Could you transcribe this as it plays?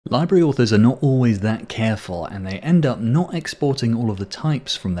Library authors are not always that careful, and they end up not exporting all of the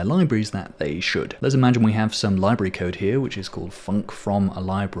types from their libraries that they should. Let's imagine we have some library code here, which is called func from a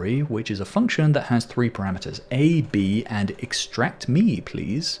library, which is a function that has three parameters, a, b, and extract me,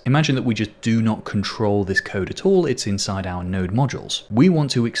 please. Imagine that we just do not control this code at all, it's inside our node modules. We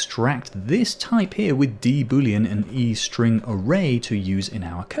want to extract this type here with d boolean and e string array to use in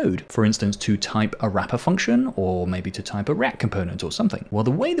our code. For instance, to type a wrapper function, or maybe to type a React component or something. Well,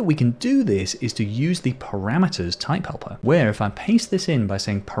 the way that we can do this is to use the parameters type helper, where if I paste this in by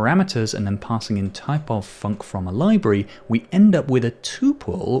saying parameters and then passing in type of func from a library, we end up with a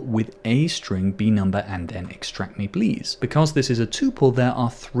tuple with a string, b number, and then extract me please. Because this is a tuple, there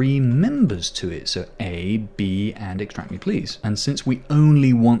are three members to it, so a, b, and extract me please. And since we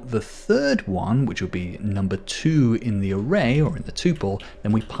only want the third one, which would be number 2 in the array or in the tuple,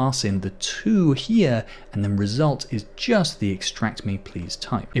 then we pass in the 2 here, and then result is just the extract me please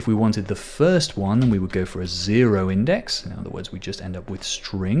type. If we wanted the first one, then we would go for a 0 index. In other words, we just end up with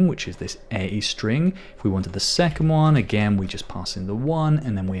string, which is this a string. If we wanted the second one, again, we just pass in the 1,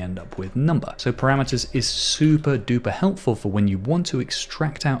 and then we end up with number. So parameters is super duper helpful for when you want to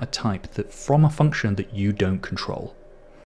extract out a type that from a function that you don't control.